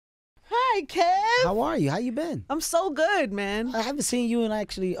Hi, Kev. How are you? How you been? I'm so good, man. I haven't seen you in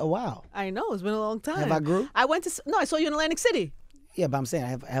actually a while. I know. It's been a long time. Have I grew? I saw you in Atlantic City. Yeah, but I'm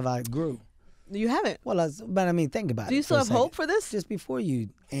saying, have I grew? You haven't. Well, but I mean, think about it. Do you still have hope for this? Just before you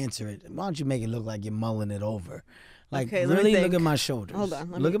answer it, why don't you make it look like you're mulling it over? Like, okay, really look at my shoulders. Hold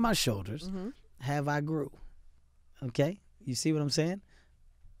on. Look at my shoulders. Have I grew? Okay? You see what I'm saying?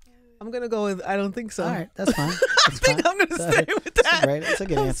 I'm going to go with, I don't think so. All right, that's fine. I think I'm going to stay with that. That's a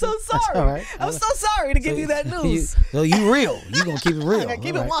good answer. I'm so sorry. That's all right. I'm so sorry to give you that news. So you real. You going to keep it real. I'm going to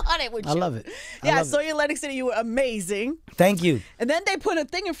keep it 100 with you. I love it. I saw you in Atlantic City. You were amazing. Thank you. And then they put a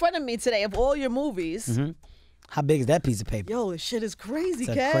thing in front of me today of all your movies. How big is that piece of paper? Yo, this shit is crazy,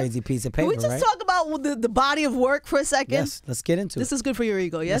 It's Kev. a crazy piece of paper, Can we just talk about the body of work for a second? Yes, let's get into it. This is good for your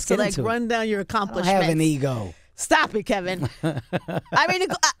ego, yes? Let's get To into run down your I accomplishments. don't have an ego. Stop it, Kevin. I mean,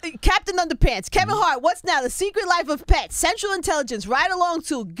 Captain Underpants, Kevin Hart, What's Now? The Secret Life of Pets, Central Intelligence, Ride Along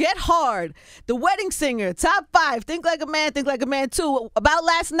 2, Get Hard, The Wedding Singer, Top 5, Think Like a Man 2, About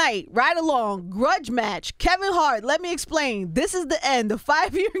Last Night, Ride Along, Grudge Match, Kevin Hart, Let Me Explain, This Is the End, The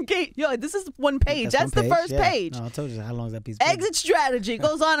 5-Year Engagement. Yo, this is one page. That's the first page. No, I told you how long is that piece of paper. Exit Strategy. It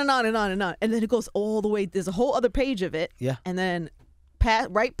goes on and on and on and on. And then it goes all the way. There's a whole other page of it. Yeah. And then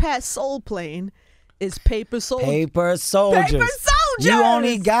right past Soul Plane is Paper Soldiers. Paper Soldiers. Paper Soldiers! You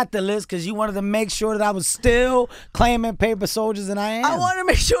only got the list because you wanted to make sure that I was still claiming Paper Soldiers, and I am. I wanted to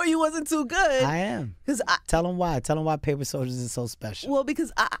make sure you wasn't too good. I am. Tell them why. Tell them why Paper Soldiers is so special. Well,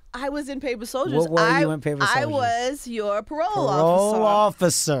 because I was in Paper Soldiers. What were you in Paper Soldiers? I was your parole Parole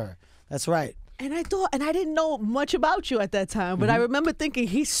officer. That's right. And I didn't know much about you at that time, but I remember thinking,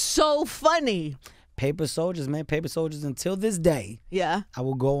 he's so funny. Paper Soldiers, man. Paper Soldiers, until this day. Yeah. I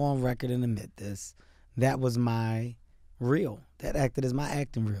will go on record and admit this. That was my reel. That acted as my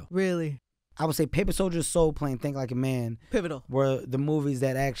acting reel. Really? I would say Paper Soldiers, Soul Plane, Think Like a Man. Pivotal. Were the movies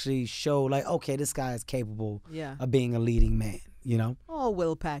that actually show, like, okay, this guy is capable Yeah. of being a leading man, you know? Oh,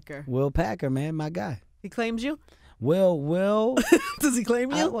 Will Packer. Will Packer, man, my guy. He claims you? Will. Does he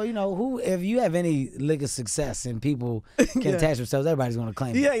claim you? Well, you know, if you have any lick of success and people can attach themselves, everybody's going to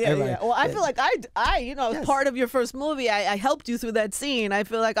claim you. Yeah. Well, I feel like as part of your first movie, I helped you through that scene. I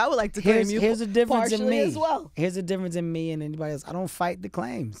feel like I would like to claim you. Here's a difference in me as well. Here's a difference in me and anybody else. I don't fight the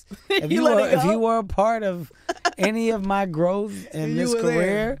claims. If you were a part of any of my growth in this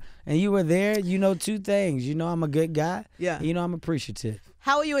career and you were there, you know two things. You know I'm a good guy. Yeah. You know I'm appreciative.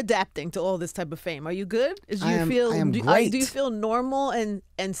 How are you adapting to all this type of fame? Are you good? I am great. Do you feel normal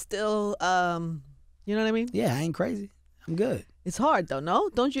and still, you know what I mean? Yeah, I ain't crazy. I'm good. It's hard though, no?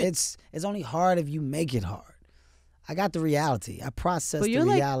 Don't you? It's only hard if you make it hard. I got the reality. I process the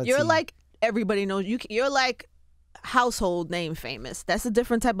reality. You're like everybody knows you. You're like household name famous. That's a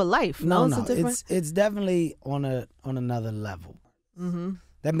different type of life. No, it's definitely on another level. Mm-hmm.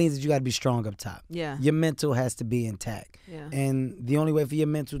 That means that you got to be strong up top. Yeah. Your mental has to be intact. Yeah. And the only way for your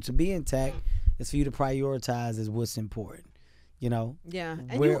mental to be intact is for you to prioritize as what's important. You know? Yeah.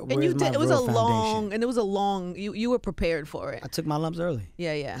 And where's my it was real a long, you were prepared for it. I took my lumps early.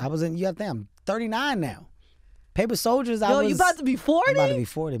 Yeah. you got to think, I'm 39 now. Paper Soldiers, you about to be 40? I'm about to be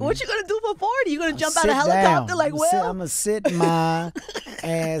 40, man. What you going to do for 40? You going to jump out of a helicopter like Will? I'm going to sit my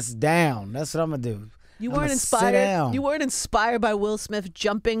ass down. That's what I'm going to do. You weren't inspired. You weren't inspired by Will Smith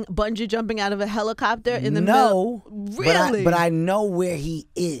bungee jumping out of a helicopter in the middle. Really? But I know where he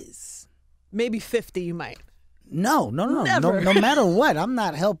is. Maybe 50. You might. No. Never. No matter what, I'm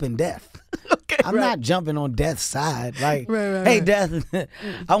not helping death. Okay, I'm not jumping on death's side. Like, right. Hey, death,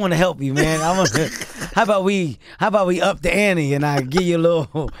 I want to help you, man. How about we up the ante and I give you a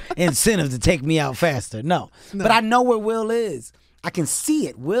little incentive to take me out faster? No. But I know where Will is. I can see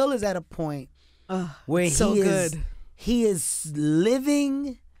it. Will is at a point where he is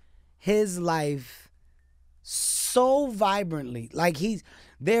living his life so vibrantly. Like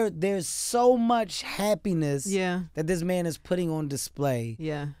there's so much happiness that this man is putting on display.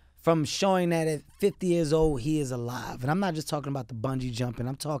 Yeah. From showing that at 50 years old he is alive. And I'm not just talking about the bungee jumping.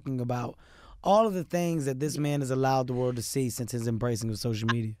 I'm talking about all of the things that this man has allowed the world to see since his embracing of social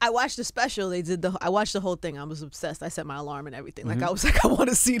media. I watched the special. I watched the whole thing. I was obsessed. I set my alarm and everything. Like I was like, I want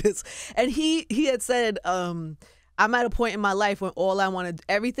to see this. And he had said, I'm at a point in my life when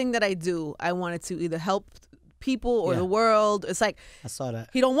everything that I do, I wanted to either help people or the world. It's like I saw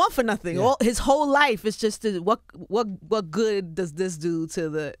that he don't want for nothing. Yeah. His whole life is just what good does this do to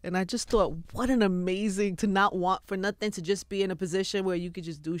the? And I just thought, what an amazing to not want for nothing, to just be in a position where you could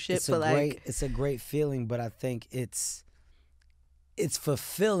just do shit it's a great feeling, but I think it's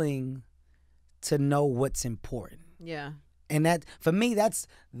fulfilling to know what's important. Yeah. And that for me that's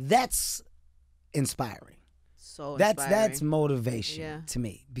inspiring. So that's inspiring. motivation to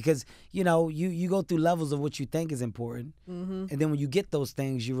me, because you know you go through levels of what you think is important, and then when you get those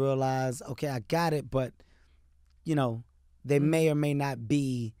things, you realize, okay, I got it, but you know they may or may not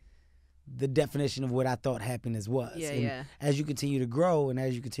be the definition of what I thought happiness was. As you continue to grow and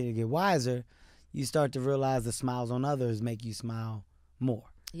as you continue to get wiser, you start to realize the smiles on others make you smile more.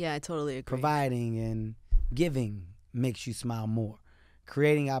 Yeah, I totally agree. Providing and giving makes you smile more.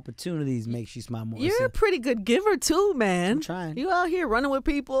 Creating opportunities makes you smile more. You're a pretty good giver too, man. I'm trying. You out here running with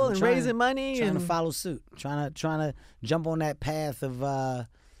people and raising money, trying to follow suit. Trying to jump on that path of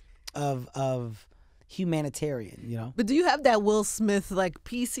humanitarian. You know. But do you have that Will Smith like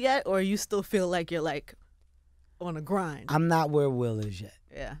piece yet, or you still feel like you're like on a grind? I'm not where Will is yet.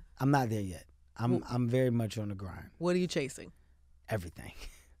 Yeah. I'm not there yet. I'm very much on the grind. What are you chasing? Everything.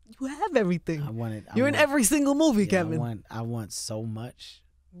 You have everything. I want it. You're in every single movie, Kevin. I want so much.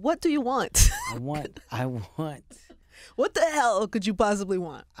 What do you want? I want. What the hell could you possibly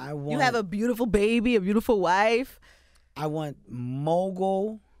want? You have a beautiful baby, a beautiful wife. I want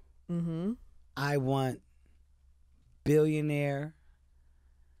mogul. Mm-hmm. I want billionaire.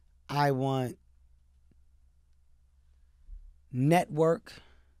 I want network.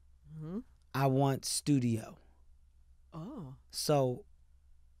 Mm-hmm. I want studio. Oh. So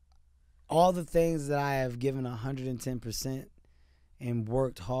all the things that I have given 110% and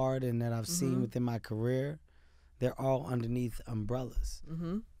worked hard and that I've seen within my career, they're all underneath umbrellas.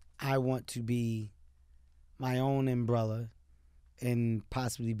 Mm-hmm. I want to be my own umbrella and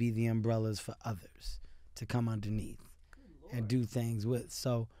possibly be the umbrellas for others to come underneath and do things with.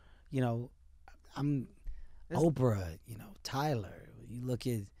 So, you know, I'm Oprah, you know, Tyler. You look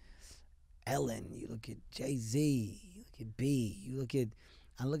at Ellen, you look at Jay-Z, you look at B,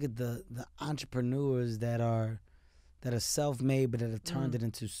 I look at the entrepreneurs that are self-made but that have turned it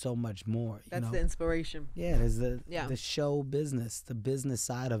into so much more. That's the inspiration. Yeah, there's the show business, the business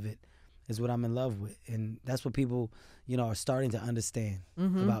side of it is what I'm in love with. And that's what people, you know, are starting to understand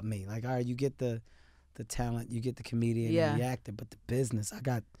about me. Like, all right, you get the talent, you get the comedian, and the actor, but the business, I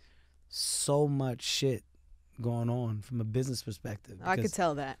got so much shit going on from a business perspective. I could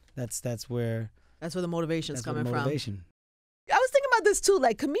tell that. That's where the motivation's coming from. Motivation. I was thinking about this too.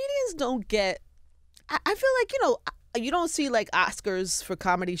 Like, comedians don't get. I feel like, you know, you don't see like Oscars for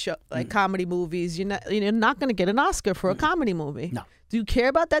comedy show, like comedy movies. You're not going to get an Oscar for a comedy movie. No. Do you care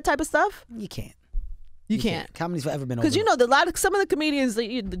about that type of stuff? You can't. You can't. Comedy's forever been over. Because you know, some of the comedians,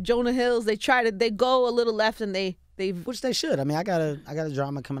 the Jonah Hills, they go a little left and they which they should. I mean, I got a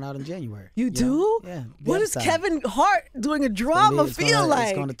drama coming out in January. You do? Yeah. What does Kevin Hart doing a drama feel like?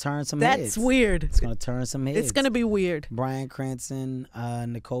 It's going to turn some heads. That's weird. It's going to turn some heads. It's going to be weird. Bryan Cranston,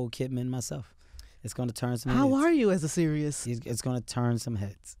 Nicole Kidman, myself. It's going to turn some heads. How are you as a serious? It's going to turn some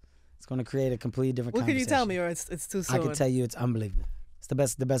heads. It's going to create a completely different What conversation. Can you tell me, or it's too soon? I can tell you it's unbelievable. It's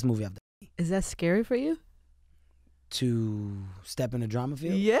the best movie I've done. Is that scary for you? To step in the drama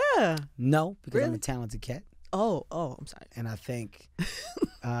field? Yeah. No, because I'm a talented cat. Oh, I'm sorry. And I think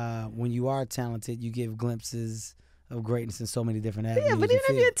when you are talented, you give glimpses of greatness in so many different avenues. Yeah, but even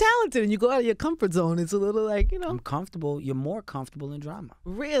if you're talented and you go out of your comfort zone, it's a little like, you know. I'm comfortable. You're more comfortable in drama.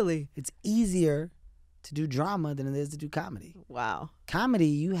 Really? It's easier to do drama than it is to do comedy. Wow. Comedy,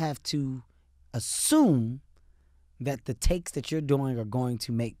 you have to assume that the takes that you're doing are going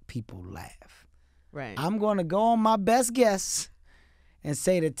to make people laugh. Right. I'm going to go on my best guess and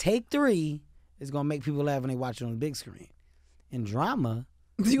say that take 3 is going to make people laugh when they watch it on the big screen. In drama,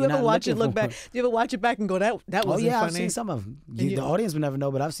 do you ever watch it look back? Do you ever watch it back and go, that wasn't funny? I've seen some of them. The audience would never know,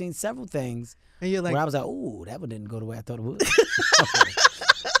 but I've seen several things and you're like, where I was like, ooh, that one didn't go the way I thought it would.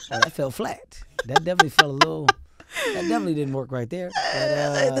 That fell flat. That definitely fell a little... That definitely didn't work right there.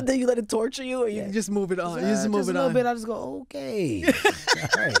 But, then you let it torture you, or you just move it on? You just move it on. A little bit, I just go, okay. All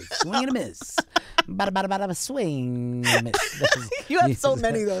right, swing and a miss. Bada, swing and a miss. You have so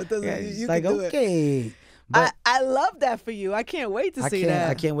many, though. It's like, okay. But I love that for you. I can't wait to see that.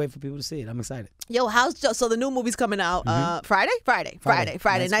 I can't wait for people to see it. I'm excited. Yo, so the new movie's coming out Friday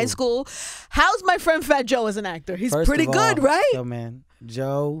night school. How's my friend Fat Joe as an actor? He's pretty good, right? Yo, man,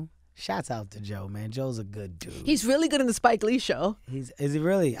 Joe. Shouts out to Joe, man. Joe's a good dude. He's really good in the Spike Lee show. Is he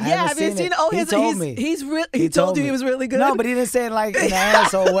really? Yeah, have you seen it? Oh, he told me. He told you he was really good? No, but he didn't say it like in an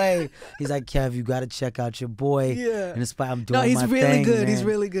asshole way. He's like, Kev, you got to check out your boy. Yeah. And Spike, I'm doing my thing. No, he's really good. Man. He's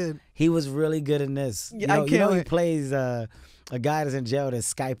really good. He was really good in this. Yeah, you know he plays a guy that's in jail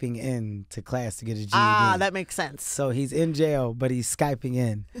that's Skyping in to class to get his GED. Ah, that makes sense. So he's in jail, but he's Skyping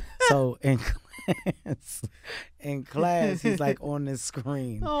in. So in class. He's like on the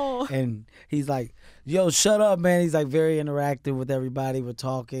screen. Oh. And he's like, yo, shut up, man. He's like very interactive with everybody. We're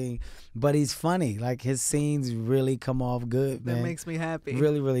talking. But he's funny. Like his scenes really come off good, man. That makes me happy.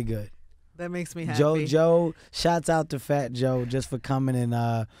 Really, really good. That makes me happy. Joe, shouts out to Fat Joe just for coming and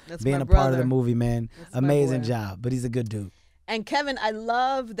being a part of brother. the movie, man. That's Amazing job. But he's a good dude. And Kevin, I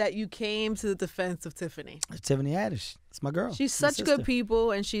love that you came to the defense of Tiffany. Tiffany Haddish. It's my girl. She's such good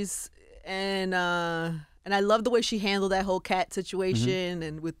people, and and I love the way she handled that whole cat situation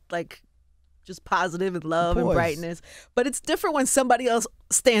and with like just positive and love and brightness. But it's different when somebody else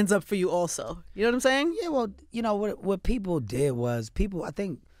stands up for you also. You know what I'm saying? Yeah, well, you know, what people did was I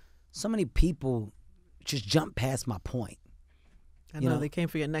think so many people just jumped past my point. I know they came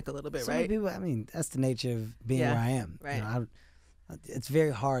for your neck a little bit, so right? Many people, I mean, that's the nature of being where I am. Right. You know, it's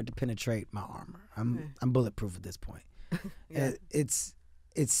very hard to penetrate my armor. I'm bulletproof at this point. It's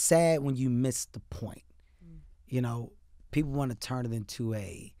sad when you miss the point. You know, people want to turn it into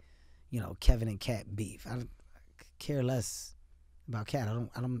a, Kevin and Cat beef. I care less about Cat.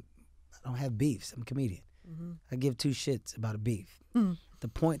 I don't have beefs. I'm a comedian. I give two shits about a beef. The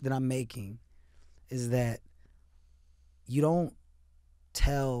point that I'm making is that you don't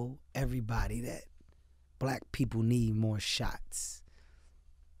tell everybody that black people need more shots.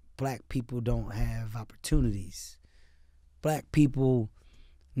 Black people don't have opportunities. Black people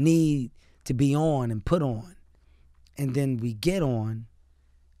need to be on and put on. And then we get on,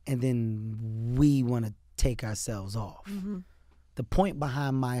 and then we want to take ourselves off. The point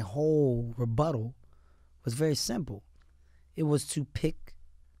behind my whole rebuttal was very simple. It was to pick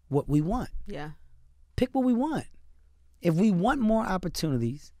what we want. Yeah. Pick what we want. If we want more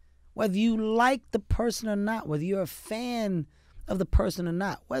opportunities, whether you like the person or not, whether you're a fan of the person or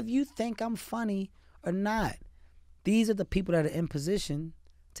not, whether you think I'm funny or not, these are the people that are in position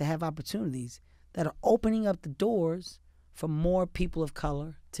to have opportunities, that are opening up the doors for more people of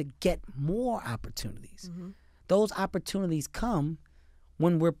color to get more opportunities. Those opportunities come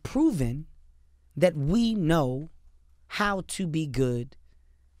when we're proven that we know how to be good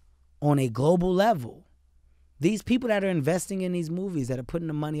on a global level. These people that are investing in these movies, that are putting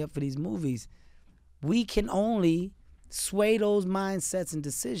the money up for these movies, we can only sway those mindsets and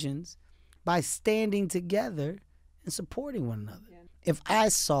decisions by standing together and supporting one another. If I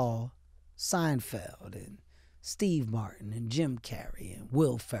saw Seinfeld and Steve Martin and Jim Carrey and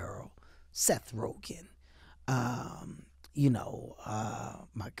Will Ferrell, Seth Rogen, my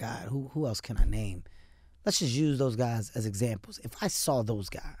God, who else can I name? Let's just use those guys as examples. If I saw those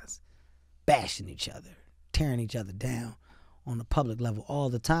guys bashing each other, tearing each other down on the public level all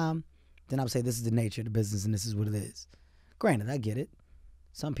the time, then I would say this is the nature of the business and this is what it is. Granted, I get it.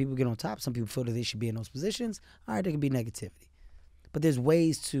 Some people get on top. Some people feel that they should be in those positions. All right, there can be negativity. But there's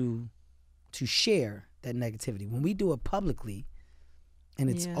ways to share that negativity. When we do it publicly and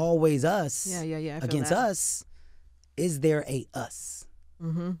it's always us against us, is there a us?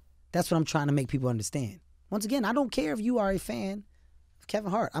 That's what I'm trying to make people understand. Once again, I don't care if you are a fan of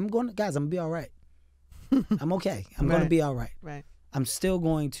Kevin Hart. I'm going to be all right. I'm okay. I'm going to be all right. Right. I'm still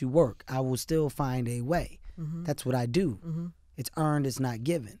going to work. I will still find a way. That's what I do. It's earned, it's not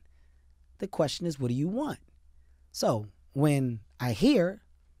given. The question is, what do you want? So when I hear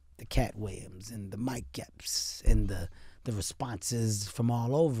the Cat Williams and the Mike Epps and the responses from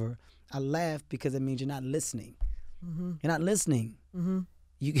all over, I laugh because it means you're not listening. You're not listening.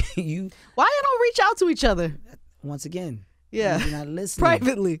 You Why you don't reach out to each other? Once again, you're not listening.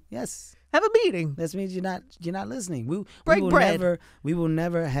 Privately. Yes. Have a meeting. That means you're not listening. Break bread. We will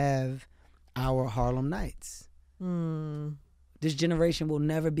never have our Harlem Nights. This generation will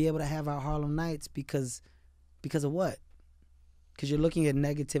never be able to have our Harlem Nights because of what? Because you're looking at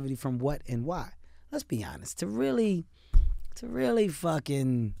negativity from what and why. Let's be honest. To really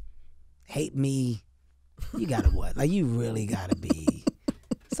fucking hate me, you gotta what? Like you really gotta be.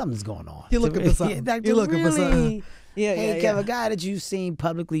 Something's going on. You're looking for something. You're looking for something. A guy that you've seen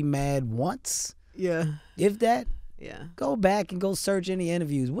publicly mad once. Yeah. If that. Yeah. Go back and go search any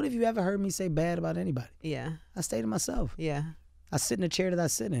interviews. What have you ever heard me say bad about anybody? Yeah. I stay to myself. Yeah. I sit in the chair that I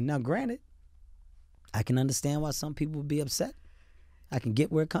sit in. Now, granted, I can understand why some people would be upset. I can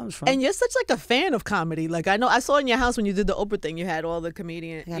get where it comes from. And you're such like a fan of comedy. Like I know I saw in your house when you did the Oprah thing, you had all the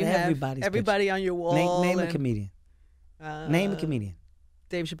comedians. You have everybody on your wall. Name a comedian. Name a comedian.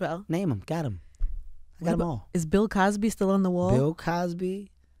 Dave Chappelle. Name them. Got them. I got them all. Is Bill Cosby still on the wall? Bill Cosby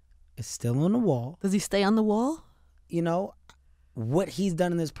is still on the wall. Does he stay on the wall? You know, what he's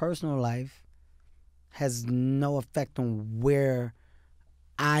done in his personal life has no effect on where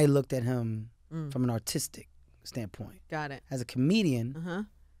I looked at him from an artistic standpoint. Got it. As a comedian,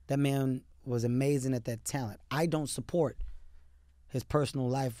 that man was amazing at that talent. I don't support his personal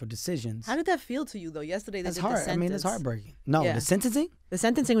life or decisions. How did that feel to you though? Yesterday, That's hard. I mean, it's heartbreaking. No, the sentencing. The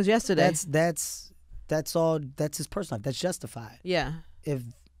sentencing was yesterday. That's all. That's his personal life. That's justified. Yeah. If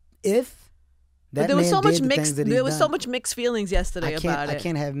but that there was man so much did the mixed. things that There he was done, so much mixed feelings yesterday about it. I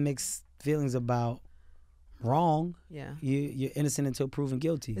can't have mixed feelings about wrong. Yeah. You're innocent until proven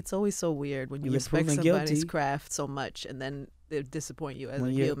guilty. It's always so weird when you You're respect proven somebody's guilty. craft so much and then they disappoint you as a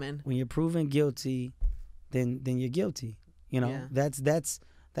When human. When you're proven guilty, then you're guilty. You know, Yeah.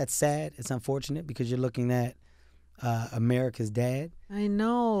 that's sad. It's unfortunate because you're looking at America's dad. I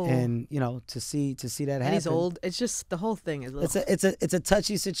know. And you know, to see that happen. And he's old. It's just the whole thing is. It's a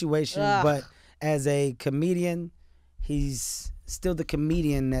touchy situation. Ugh. But as a comedian, he's still the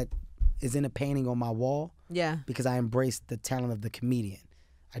comedian that is in a painting on my wall. Yeah. Because I embrace the talent of the comedian.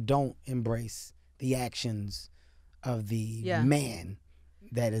 I don't embrace the actions of the man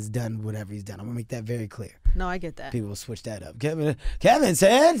that has done whatever he's done. I'm gonna make that very clear. No, I get that. People will switch that up. Kevin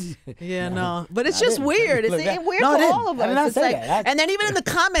said. Yeah, no. But it's just weird. It's weird for all of us. I did not It's say like, that. and then even in the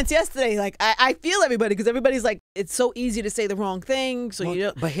comments yesterday, like I feel everybody because everybody's like, it's so easy to say the wrong thing. So you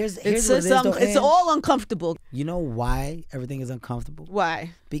don't. But here's what it's it is, though, it's Ange. all uncomfortable. You know why everything is uncomfortable?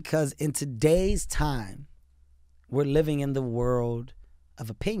 Why? Because in today's time, we're living in the world of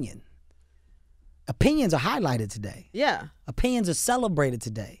opinion. Opinions are highlighted today. Yeah. Opinions are celebrated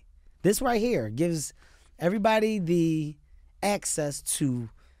today. This right here gives everybody the access to,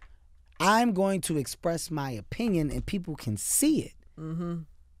 I'm going to express my opinion and people can see it. Mm-hmm.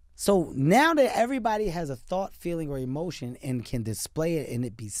 So now that everybody has a thought, feeling, or emotion and can display it and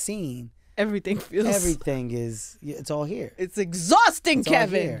it be seen, everything is, it's all here. It's exhausting, It's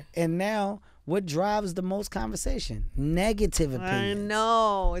Kevin. all here. And now, what drives the most conversation? Negative opinions. I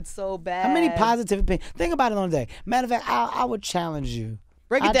know. It's so bad. How many positive opinions? Think about it on a day. Matter of fact, I would challenge you.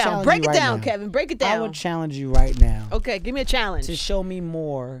 Break it down. Break it down, Kevin. Break it down. I would challenge you right now. Okay, give me a challenge. To show me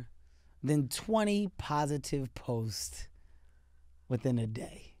more than 20 positive posts within a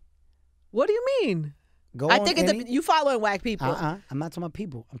day. What do you mean? I think you following whack people. I'm not talking about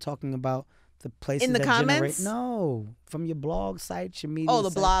people. I'm talking about the places in the that comments. No, from your blog sites, your media. Oh, the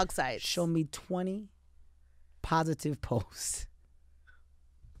blog sites. Show me 20 positive posts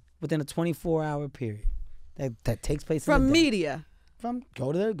within a 24-hour period that takes place from in the day. media.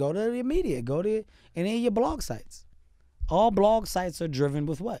 Go to the media. Go to any of your blog sites. All blog sites are driven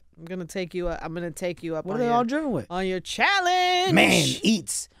with what? I'm gonna take you up. What are they all driven with? On your challenge. Man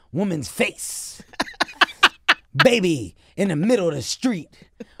eats woman's face. Baby in the middle of the street,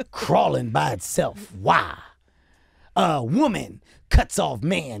 crawling by itself. Why? A woman cuts off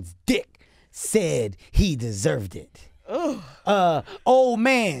man's dick. Said he deserved it. Old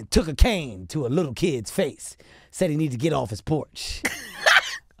man took a cane to a little kid's face. Said he needed to get off his porch.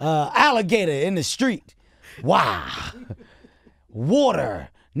 Alligator in the street. Why? Water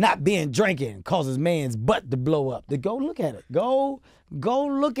not being drinking causes man's butt to blow up. Go look at it. Go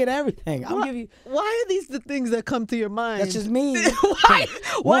look at everything. I'll give you. Why are these the things that come to your mind? That's just me.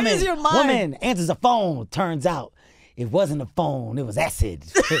 Why is your mind? Woman answers the phone. Turns out it wasn't a phone. It was acid.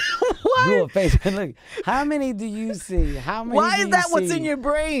 What? Blew her face. Look, how many do you see? How many? Why do is you that see? what's in your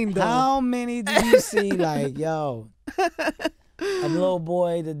brain, though? How many do you see? Like, yo, a little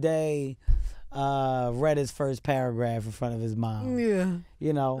boy today read his first paragraph in front of his mom. Yeah.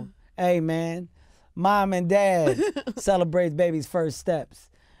 You know, hey man, mom and dad celebrates baby's first steps.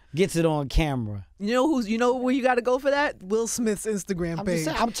 Gets it on camera. You know where you got to go for that? Will Smith's Instagram page.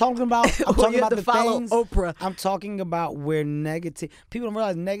 I'm talking about the follow things. Oprah. I'm talking about where people don't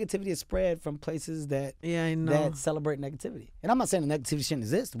realize negativity is spread from places that that celebrate negativity. And I'm not saying that negativity shouldn't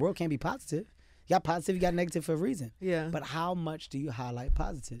exist. The world can't be positive. You got positive, you got negative for a reason. Yeah. But how much do you highlight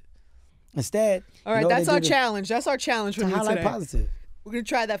positive? Instead, all right, that's our challenge. That's our challenge for me today. Highlight positive. We're gonna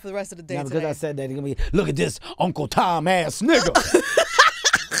try that for the rest of the day. Now, because I said that, they're gonna be, look at this Uncle Tom ass nigga.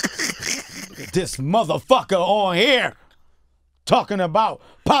 This motherfucker on here talking about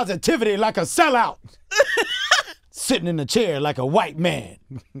positivity like a sellout. Sitting in a chair like a white man.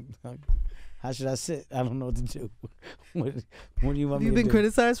 How should I sit? I don't know what to do. What do you want me to do? You've been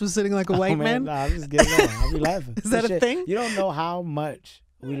criticized for sitting like a white man? Nah, I'm just getting on. I'll be laughing. Is that a thing? You don't know how much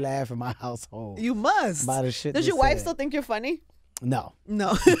we laugh in my household. You must. About the shit Does your wife still think you're funny? No.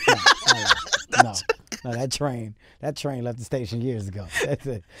 No. No, that train left the station years ago. That's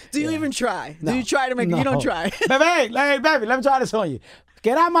it. Do you even try? No. Do you try to make it? You don't try. Baby, let me try this on you.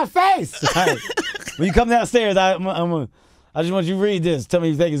 Get out of my face. Right. When you come downstairs, I just want you to read this. Tell me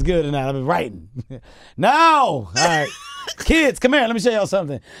if you think it's good or not. I've been writing. No. All right. Kids, come here. Let me show y'all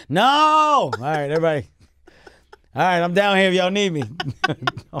something. No. All right, everybody. All right, I'm down here if y'all need me.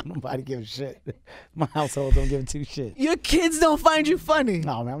 Don't nobody give a shit. My household don't give two shit. Your kids don't find you funny.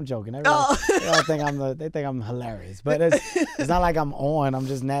 No, man, I'm joking. They all think they think I'm hilarious. But it's not like I'm on. I'm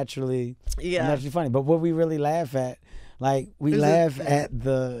just naturally funny. But what we really laugh at, like we laugh at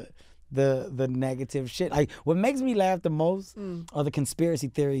the negative shit. Like what makes me laugh the most are the conspiracy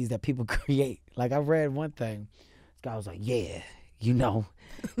theories that people create. Like I read one thing. This guy was like, yeah, you know.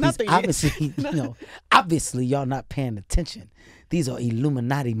 Obviously, obviously y'all not paying attention. These are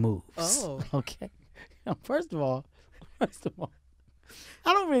Illuminati moves. Oh. Okay. First of all, I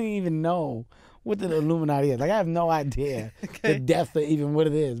don't really even know what the Illuminati is. Like I have no idea the depth of even what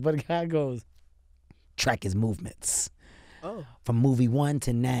it is. But the guy goes, track his movements. Oh. From movie 1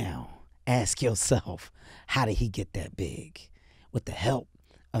 to now, ask yourself, how did he get that big? With the help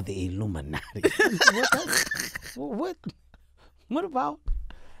of the Illuminati.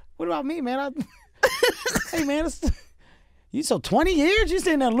 What about me, man? Hey, man, you so 20 years? You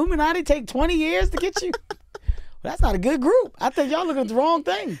saying the Illuminati take 20 years to get you? Well, that's not a good group. I think y'all looking at the wrong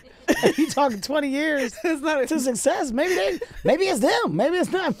thing. If you talking 20 years to success, maybe it's them. Maybe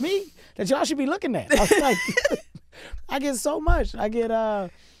it's not me that y'all should be looking at. I was like, I get so much. I get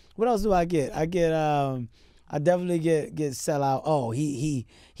what else do I get? I definitely get sellout. Oh, he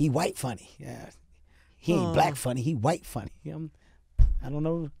white funny. Yeah. He ain't black funny. He white funny. I don't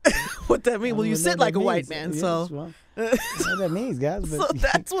know what that means. Well, you sit like a white man, so well, that's what that means, guys. But, so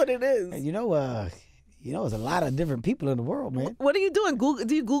that's what it is. There's a lot of different people in the world, man. What are you doing?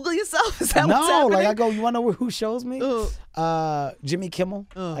 Do you Google yourself? Is that no, what's happening? Like I go. You want to know who shows me? Jimmy Kimmel.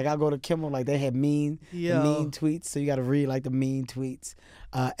 Like I go to Kimmel. Like they have mean tweets, so you got to read like the mean tweets.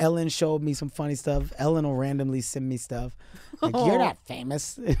 Ellen showed me some funny stuff. Ellen will randomly send me stuff. Like, you're not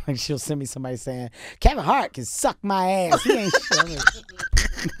famous. Like she'll send me somebody saying, Kevin Hart can suck my ass. He ain't showing.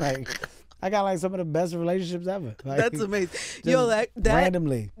 Like, I got like some of the best relationships ever. Like, that's amazing. Yo, that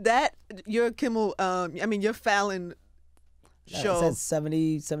randomly. That your Kimmel, your Fallon show. It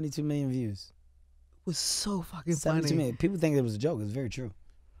said 72 million views. Was so fucking 72 funny. million. People think it was a joke. It's very true.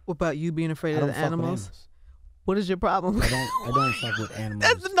 What about you being afraid of the animals? What is your problem? I don't fuck with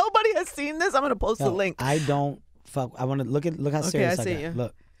animals. Nobody has seen this. I'm gonna post the link. I don't fuck. I want to look how serious I got.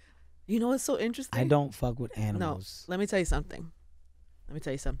 Look. You know what's so interesting? I don't fuck with animals. No, let me tell you something.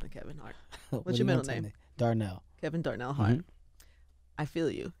 Kevin Hart. What's your middle name? Darnell. Kevin Darnell Hart. Mm-hmm. I feel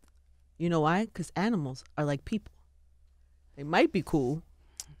you. You know why? Because animals are like people. They might be cool,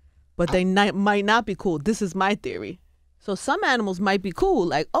 but they might not be cool. This is my theory. So some animals might be cool,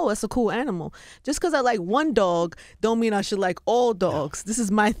 like, oh, that's a cool animal. Just because I like one dog don't mean I should like all dogs. No. This is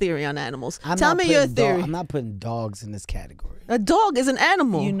my theory on animals. Tell me your theory. I'm not putting dogs in this category. A dog is an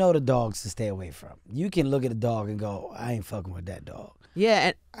animal. You know the dogs to stay away from. You can look at a dog and go, I ain't fucking with that dog.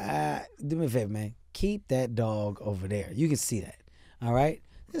 Yeah. Do me a favor, man. Keep that dog over there. You can see that. All right?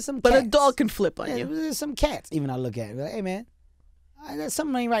 There's some cats. But a dog can flip on you. There's some cats, even I look at it. Like, hey, man. There's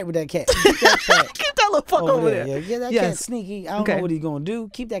something ain't right with that cat. Keep that cat. Keep that little fuck over there. Yeah, that cat sneaky. I don't know what he's going to do.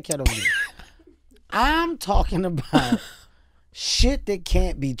 Keep that cat over there. I'm talking about shit that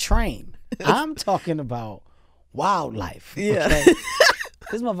can't be trained. I'm talking about wildlife. Yeah. Okay?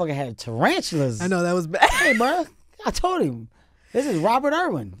 This motherfucker had tarantulas. I know, that was bad. Hey, bro. I told him. This is Robert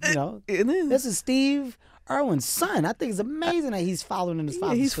Irwin. You know, this is Steve Irwin's son. I think it's amazing that he's following in his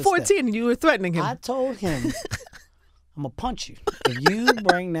father's He's footsteps. 14 and you were threatening him. I told him, I'm going to punch you. If you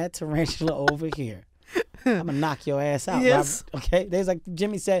bring that tarantula over here, I'm going to knock your ass out, yes. Robert. Okay? There's like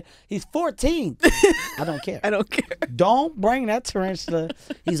Jimmy said, he's 14. I don't care. I don't care. Don't bring that tarantula.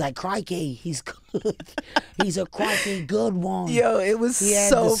 He's like, crikey, he's good. He's a crikey good one. Yo, it was he had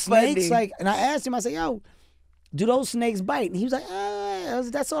so the snakes, funny. Like, and I asked him, I said, yo, do those snakes bite? And he was like,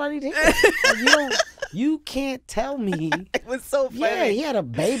 that's all I need to hear. Like, you can't tell me. It was so funny. Yeah, he had a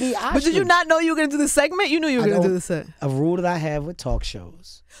baby ostrich. But did you not know you were going to do the segment? You knew you were going to do the set. A rule that I have with talk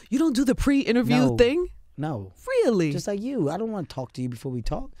shows. You don't do the pre-interview thing? No. Really? Just like you. I don't want to talk to you before we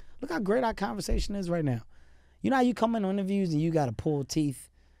talk. Look how great our conversation is right now. You know how you come in on interviews and you got to pull teeth?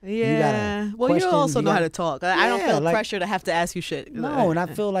 Yeah. Well, you also know how to talk. I don't feel pressure to have to ask you shit. No, and I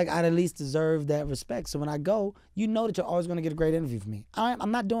feel like I'd at least deserve that respect. So when I go, you know that you're always going to get a great interview from me.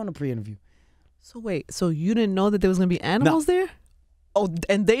 I'm not doing a pre-interview. So wait, so you didn't know that there was going to be animals there? Oh,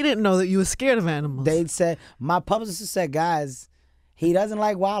 and they didn't know that you were scared of animals. They said, my publicist said, guys, he doesn't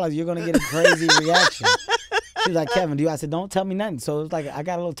like wildlife. You're going to get a crazy reaction. She was like, Kevin, I said, don't tell me nothing. So it was like, I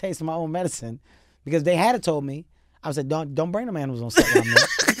got a little taste of my own medicine because they had told me. I said, don't bring them animals on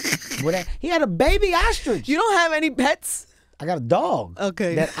set. He had a baby ostrich. You don't have any pets? I got a dog.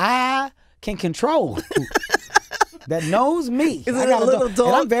 Okay. That I can control. that knows me. Is it a little dog?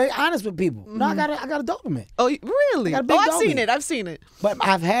 And I'm very honest with people. No, I got a Doberman. Oh, really? I got a big I've Dobie. seen it. I've seen it. But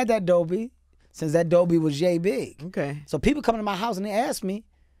I've had that Dobie since that Dobie was yay big. Okay. So people come to my house and they ask me,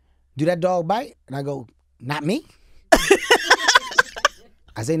 do that dog bite? And I go, not me.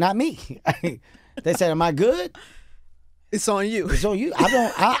 I say, not me. They said, am I good? It's on you. It's on you.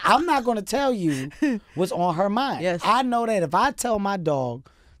 I'm not going to tell you what's on her mind. Yes. I know that if I tell my dog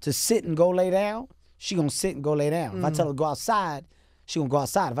to sit and go lay down, she going to sit and go lay down. If I tell her to go outside, she going to go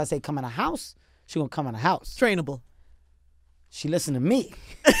outside. If I say come in the house, she going to come in the house. Trainable. She listen to me.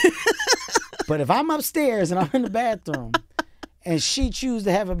 But if I'm upstairs and I'm in the bathroom and she choose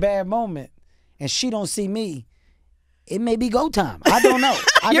to have a bad moment and she don't see me, it may be go time. I don't know.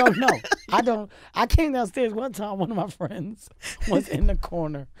 I don't know. I came downstairs one time, one of my friends was in the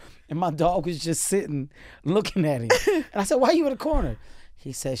corner and my dog was just sitting looking at him. And I said, why you in the corner?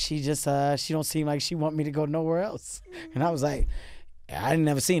 He said, she don't seem like she want me to go nowhere else. And I was like, I didn't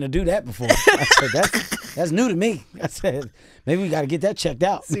never seen her do that before. I said, that's new to me. I said, maybe we got to get that checked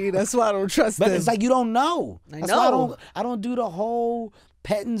out. See, that's why I don't trust But them. it's like you don't know. I That's know. why I don't do the whole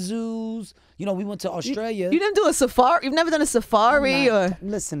petting zoos. You know, we went to Australia. You didn't do a safari? You've never done a safari or?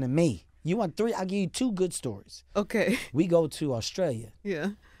 Listen to me. You want 3? I'll give you 2 good stories. Okay. We go to Australia. Yeah.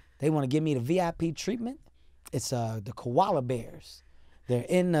 They want to give me the VIP treatment. It's the koala bears. They're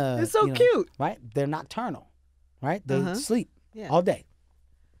in the. They're so cute. Right? They're nocturnal. Right? They sleep Yeah. all day.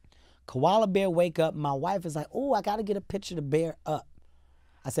 Koala bear wake up. My wife is like, oh, I got to get a picture of the bear up.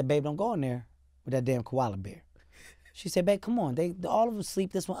 I said, babe, don't go in there with that damn koala bear. She said, babe, come on. They all of them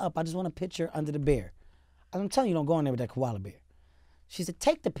sleep this one up. I just want a picture under the bear. I'm telling you, don't go in there with that koala bear. She said,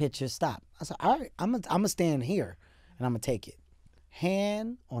 take the picture, stop. I said, all right, I'm gonna stand here and I'm gonna take it.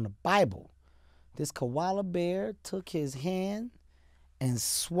 Hand on the Bible. This koala bear took his hand and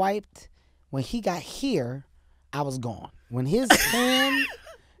swiped. When he got here, I was gone. When his hand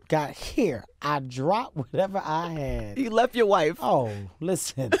got here, I dropped whatever I had. You left your wife Oh,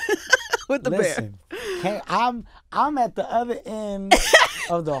 listen. with the Listen, hey, I'm at the other end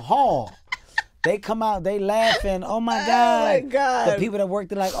of the hall. They come out, they laughing. Oh my God! Oh my God! The people that worked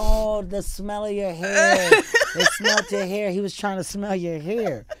there like, oh, the smell of your hair. They smelled your hair. He was trying to smell your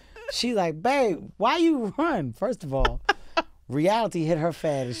hair. She like, babe, why you run? First of all, reality hit her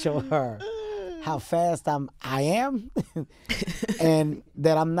fast to show her how fast I am, and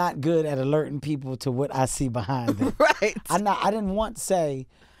that I'm not good at alerting people to what I see behind them. Right. I didn't want to say,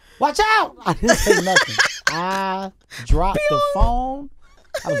 watch out! I didn't say nothing. I dropped the phone.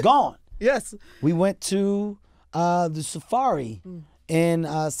 I was gone. Yes. We went to the safari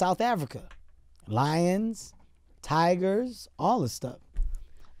in South Africa. Lions, tigers, all this stuff.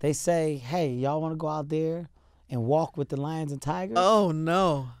 They say, hey, y'all want to go out there and walk with the lions and tigers? Oh,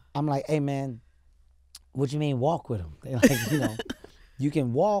 no. I'm like, hey, man, what you mean walk with them? They're like, you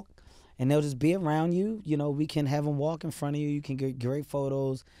can walk and they'll just be around you. We can have them walk in front of you. You can get great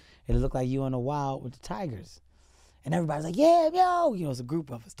photos. It'll look like you in the wild with the tigers. And everybody's like, yeah, yo. It's a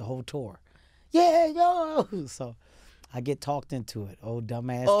group of us, the whole tour. Yeah, yo. So I get talked into it. Oh,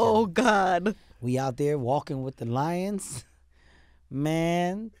 dumbass. Oh, Kevin. God. We out there walking with the lions.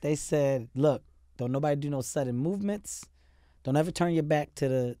 Man, they said, look, don't nobody do no sudden movements. Don't ever turn your back to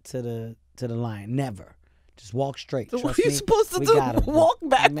the lion. Never. Just walk straight. So what Trust are you me, supposed to we do? got 'em. Walk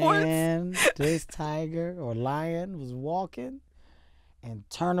backwards? Man, this tiger or lion was walking and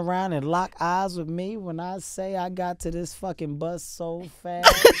turn around and lock eyes with me when I say I got to this fucking bus so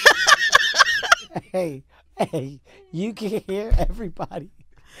fast. Hey, you can hear everybody.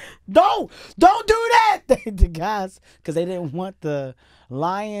 Don't do that. The guys, because they didn't want the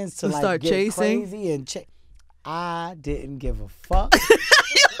lions to start get chasing? crazy and I didn't give a fuck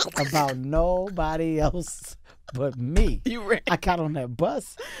about nobody else but me. You ran. I got on that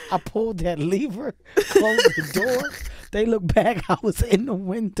bus. I pulled that lever, closed the door. They looked back. I was in the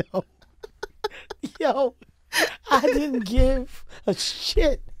window. Yo, I didn't give a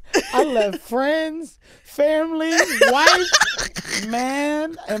shit. I left friends, family, wife,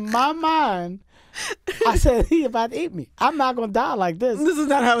 man. In my mind, I said, he about to eat me. I'm not going to die like this. This is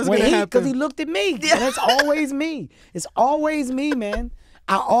not how it's going to happen. Because he looked at me. And it's always me. It's always me, man.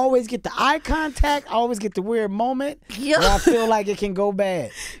 I always get the eye contact. I always get the weird moment where I feel like it can go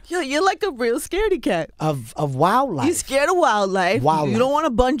bad. Yo, you're like a real scaredy cat. Of wildlife. You're scared of wildlife. You don't want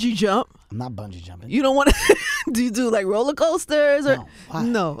to bungee jump. I'm not bungee jumping. You don't want to? Do you do like roller coasters or No. Why?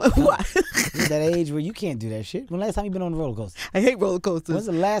 no? Why? You're that age where you can't do that shit. When last time you been on a roller coaster? I hate roller coasters. When's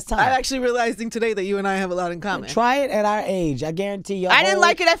the last time? I'm actually realizing today that you and I have a lot in common. Try it at our age. I guarantee you. I didn't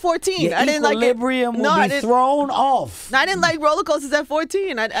like it at 14. Your I didn't like it. equilibrium will be thrown off. I didn't like roller coasters at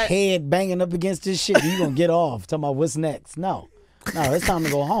 14. Head banging up against this shit. You gonna get off. Talking about what's next. No, it's time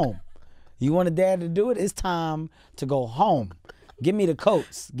to go home. You want a dad to do it? It's time to go home. Give me the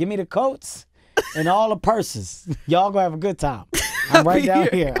coats. Give me the coats and all the purses. Y'all gonna have a good time. I'm right down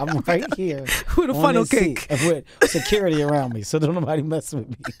here. I'm right here. With a funnel cake. With security around me so don't nobody mess with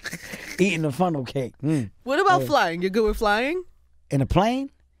me. Eating a funnel cake. What about flying? You're good with flying? In a plane?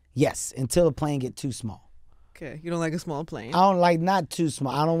 Yes, until the plane get too small. Okay, you don't like a small plane. I don't like not too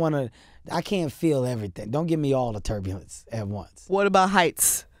small. I don't want to. I can't feel everything. Don't give me all the turbulence at once. What about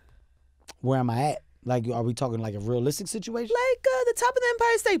heights? Where am I at? Like, are we talking like a realistic situation? Like the top of the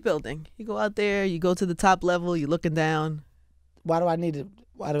Empire State Building. You go out there, you go to the top level, you're looking down. Why do I need to?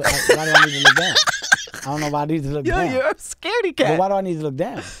 Why do I need to look down? I don't know why I need to look down. You're a scaredy cat. But why do I need to look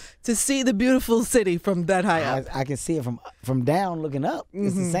down? To see the beautiful city from that high up. I can see it from down looking up.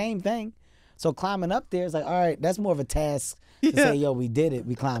 It's the same thing. So climbing up there is like, all right, that's more of a task to say, yo, we did it.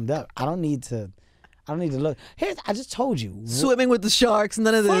 We climbed up. I don't need to look. I just told you. Swimming with the sharks,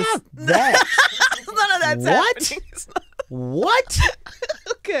 none of this. Fuck that. None of that's happening. What?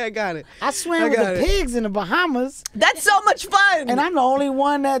 Okay, I got it. I swam with the pigs in the Bahamas. That's so much fun. And I'm the only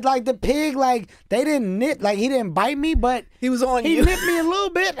one that, like, the pig, like, they didn't nip, like, he didn't bite me, but he was on you. He nipped me a little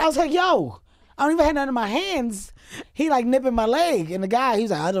bit. I was like, yo, I don't even have nothing in my hands. He, like, nipping my leg. And the guy, he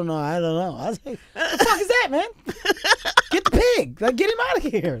was like, I don't know. I was like, what the fuck is that, man? Get the pig. Like, get him out of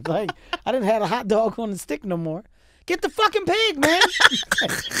here. Like, I didn't have a hot dog on the stick no more. Get the fucking pig, man.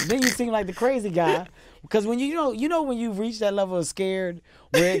 Then you seem like the crazy guy. Because when you know when you reach that level of scared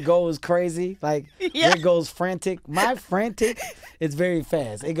where it goes crazy, like where it goes frantic. My frantic is very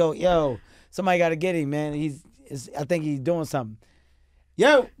fast. It go, yo, somebody got to get him, man. I think he's doing something.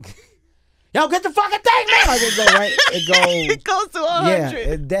 Yo, get the fucking thing, man. Like it goes to 100. Yeah,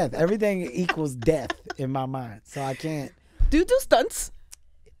 it's death. Everything equals death in my mind. So I can't. Do you do stunts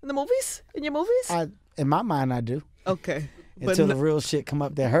in the movies? In your movies? In my mind, I do. Okay. Until the real shit come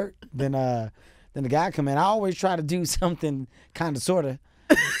up that hurt, then the guy come in. I always try to do something kind of, sort of.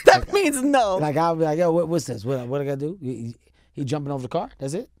 That means no. Like, I'll be like, yo, what's this? What I gotta do? He jumping over the car?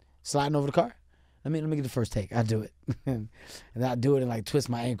 That's it? Sliding over the car? Let me get the first take. I do it. And I do it and, like, twist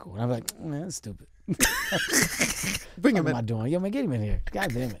my ankle. And I'm like, man, that's stupid. Bring him in. What am I doing? Yo, man, get him in here.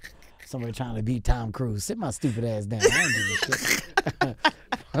 God damn it. Somebody trying to beat Tom Cruise. Sit my stupid ass down. I don't do this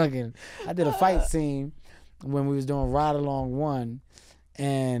shit. I did a fight scene when we was doing Ride Along 1,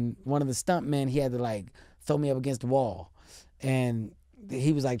 and one of the stunt men, he had to, like, throw me up against the wall, and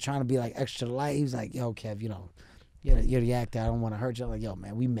he was, like, trying to be, like, extra light. He was like, yo, Kev, you're the actor. I don't want to hurt you. I'm like, yo,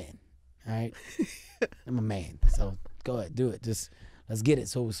 man, we men, all right? I'm a man, so go ahead, do it. Just let's get it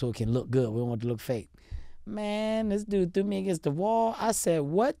so it can look good. We don't want it to look fake. Man, this dude threw me against the wall. I said,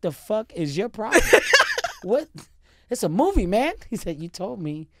 what the fuck is your problem? What? It's a movie, man. He said, you told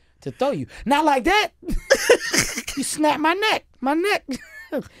me to throw you. Not like that. You snapped my neck.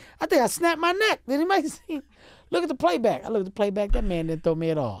 I think I snapped my neck. Did anybody see? Look at the playback. I looked at the playback. That man didn't throw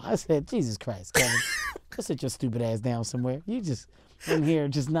me at all. I said, Jesus Christ, Kevin. Go sit your stupid ass down somewhere. You just in here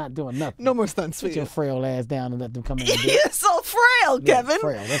just not doing nothing. No more stunts for you. Sit your frail ass down and let them come in and do it. You're so frail, Kevin.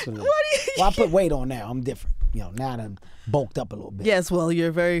 Frail. That's what it is. Well, I put weight on now. I'm different. Now I'm bulked up a little bit. Yes, well,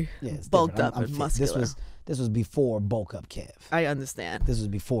 you're very bulked up and muscular. This was before bulk up Kev. I understand. This was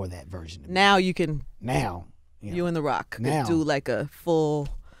before that version of me. Now you can. Now. You and The Rock could do like a full.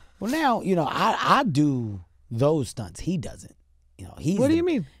 Well, now, I do those stunts. He doesn't. What do you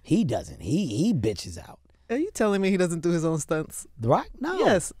mean? He doesn't. He bitches out. Are you telling me he doesn't do his own stunts? The Rock? No.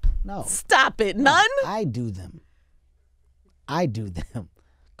 Yes. No. Stop it. None? I do them.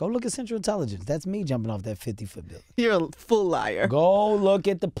 Go look at Central Intelligence. That's me jumping off that 50-foot building. You're a full liar. Go look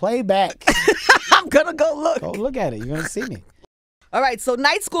at the playback. I'm going to go look. Go look at it. You're going to see me. All right, so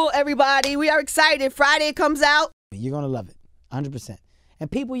Night School, everybody. We are excited. Friday it comes out. You're going to love it, 100%.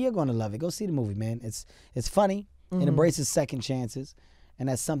 And people, you're going to love it. Go see the movie, man. It's funny. It embraces second chances. And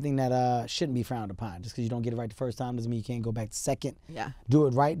that's something that shouldn't be frowned upon. Just because you don't get it right the first time doesn't mean you can't go back to second. Yeah. Do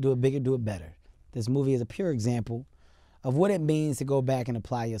it right, do it bigger, do it better. This movie is a pure example of what it means to go back and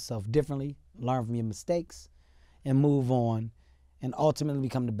apply yourself differently, learn from your mistakes, and move on, and ultimately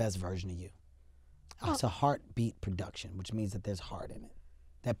become the best version of you. It's a heartbeat production, which means that there's heart in it.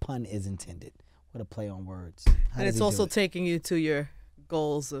 That pun is intended. What a play on words. And it's also taking you to your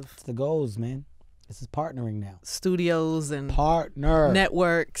goals of... It's the goals, man. This is partnering now. Studios and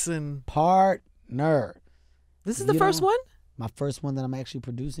networks and partner. This is the first one? My first one that I'm actually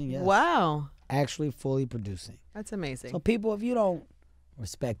producing, yes. Wow. Actually fully producing. That's amazing. So people, if you don't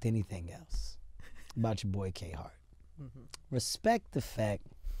respect anything else about your boy K Hart, respect the fact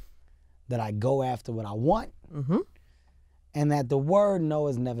that I go after what I want, and that the word no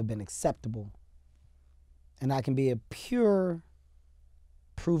has never been acceptable, and I can be a pure,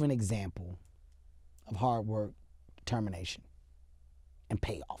 proven example of hard work, determination, and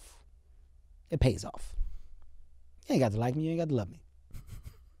payoff. It pays off. You ain't got to like me, you ain't got to love me.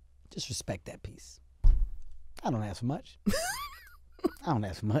 Just respect that piece. I don't ask for much. I don't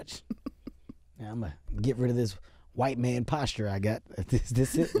ask for much. Now, I'm going to get rid of this white man posture I got. Is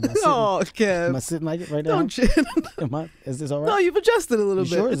this it? Oh, Kev. Am I sitting like it right now? Don't you? Is this all right? No, you've adjusted a little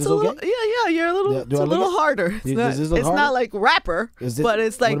bit. Sure? Is it's this okay? Yeah, you're a little, it's a little harder. Does this look it's harder? not like rapper, but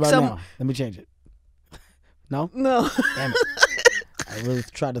it's like what about some. now? Let me change it. No? No. Damn it. I really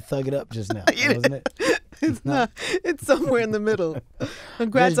tried to thug it up just now, wasn't it? It's not. It's somewhere in the middle.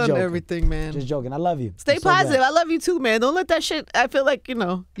 Congrats on everything, man. Just joking. I love you. Stay positive. I love you too, man. Don't let that shit. I feel like,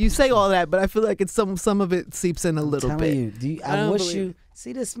 you say all that, but I feel like it's some of it seeps in a little bit. I wish you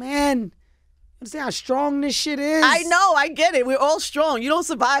see this, man. You see how strong this shit is? I know. I get it. We're all strong. You don't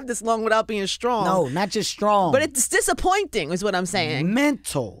survive this long without being strong. No, not just strong. But it's disappointing, is what I'm saying.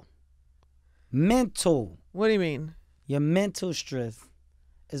 Mental. What do you mean? Your mental strength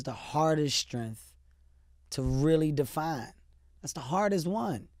is the hardest strength to really define. That's the hardest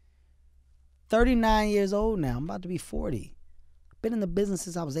one. 39 years old now. I'm about to be 40. Been in the business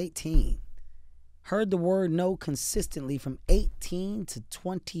since I was 18. Heard the word no consistently from 18 to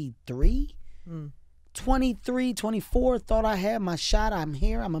 23. 23, 24, thought I had my shot. I'm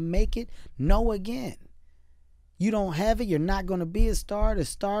here. I'm going to make it. No again. You don't have it. You're not going to be a star. The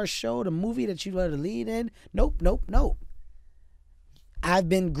star show, the movie that you let a lead in. Nope. I've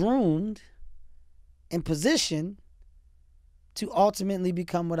been groomed and positioned to ultimately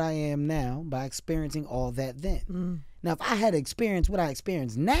become what I am now by experiencing all that then. Now, if I had experienced what I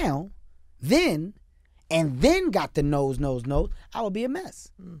experience now, then, and then got the no's, I would be a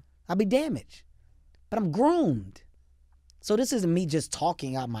mess. I'd be damaged. But I'm groomed. So this isn't me just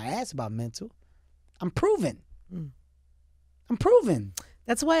talking out my ass about mental. I'm proven. I'm proven.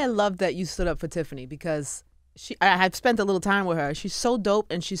 That's why I love that you stood up for Tiffany, because I have spent a little time with her. She's so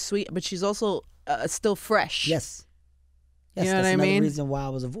dope and she's sweet, but she's also still fresh. Yes. You know that's what I another mean? reason why I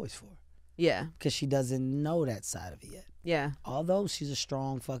was a voice for her. Yeah. Because she doesn't know that side of it yet. Yeah. Although she's a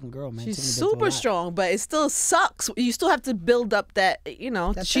strong fucking girl, man. She's super strong, but it still sucks. You still have to build up that,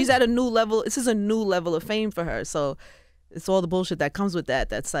 she's at a new level. This is a new level of fame for her. So it's all the bullshit that comes with that.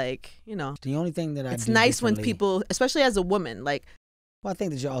 That's like, The only thing that it's nice when people, especially as a woman, like. Well, I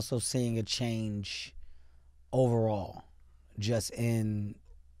think that you're also seeing a change overall, just in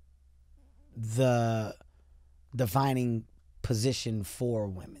the defining position for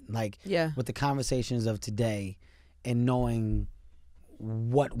women. Like, with the conversations of today and knowing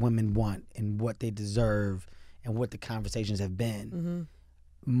what women want and what they deserve and what the conversations have been,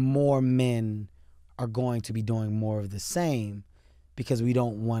 more men are going to be doing more of the same, because we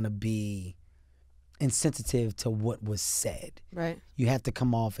don't want to be insensitive to what was said. Right. You have to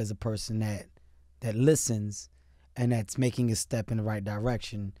come off as a person that listens and that's making a step in the right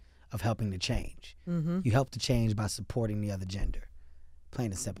direction of helping to change. You help to change by supporting the other gender. Plain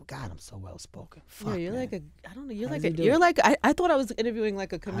and simple. God, I'm so well spoken. Fuck, you're man. like I don't know. I thought I was interviewing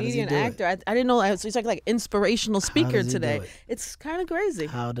like a comedian actor. I didn't know. He's like inspirational speaker today. It's kind of crazy.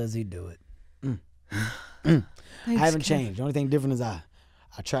 How does he do it? Thanks, I haven't changed. The only thing different is I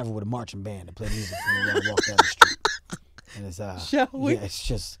travel with a marching band to play music for me when I walk down the street. And it's Shall we? Yeah, it's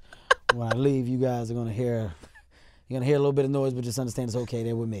just when I leave, you guys are gonna hear a little bit of noise, but just understand it's okay.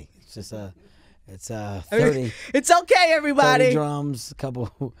 They're with me. It's just 30. It's okay, everybody. 30 drums, a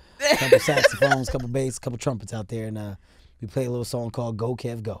couple saxophones, couple bass, couple trumpets out there, and we play a little song called "Go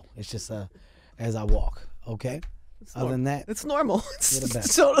Kev Go." It's just as I walk. Okay. Other than that, it's normal. You're the best.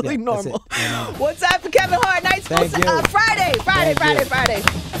 It's totally normal. That's it. What's up for Kevin Hart? Nights Thank you. Friday.